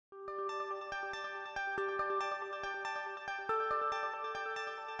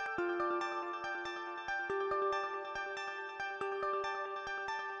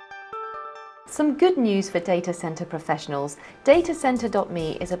Some good news for data center professionals.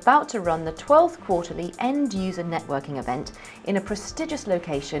 DataCenter.me is about to run the 12th quarterly end-user networking event in a prestigious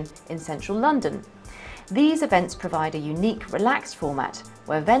location in central London. These events provide a unique, relaxed format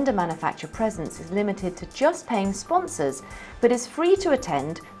where vendor-manufacturer presence is limited to just paying sponsors, but is free to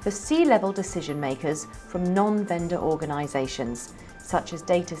attend for C-level decision makers from non-vendor organizations, such as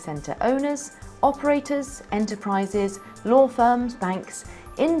data center owners, operators, enterprises, law firms, banks,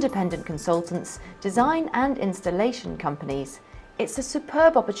 independent consultants, design and installation companies. It's a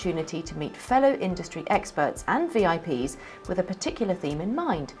superb opportunity to meet fellow industry experts and VIPs with a particular theme in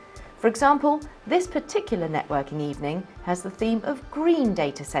mind. For example, this particular networking evening has the theme of green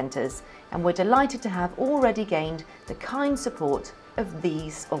data centers, and we're delighted to have already gained the kind support of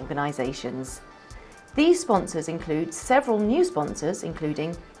these organizations. These sponsors include several new sponsors,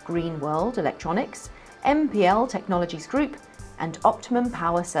 including Green World Electronics, MPL Technologies Group, and Optimum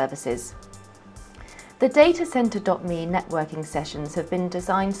Power Services. The DataCenter.me networking sessions have been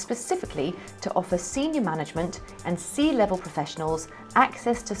designed specifically to offer senior management and C-level professionals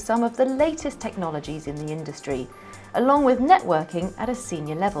access to some of the latest technologies in the industry, along with networking at a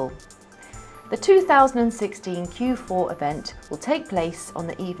senior level. The 2016 Q4 event will take place on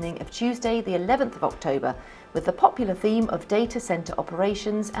the evening of Tuesday, the 11th of October, with the popular theme of data center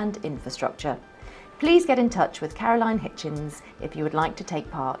operations and infrastructure. Please get in touch with Caroline Hitchens if you would like to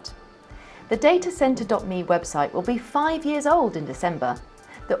take part. The DataCenter.me website will be 5 years old in December.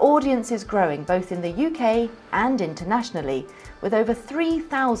 The audience is growing both in the UK and internationally, with over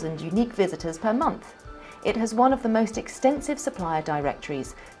 3,000 unique visitors per month. It has one of the most extensive supplier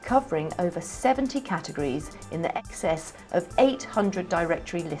directories, covering over 70 categories in the excess of 800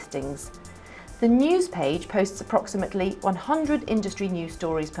 directory listings. The news page posts approximately 100 industry news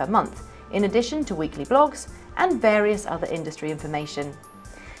stories per month, in addition to weekly blogs and various other industry information.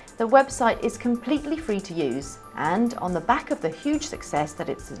 The website is completely free to use and, on the back of the huge success that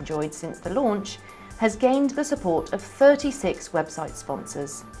it's enjoyed since the launch, has gained the support of 36 website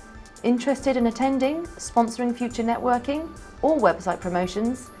sponsors. Interested in attending, sponsoring future networking or website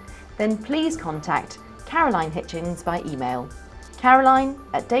promotions? Then please contact Caroline Hitchens by email,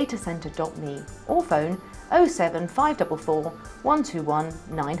 caroline@datacenter.me, or phone 07544 121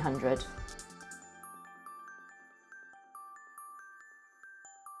 900.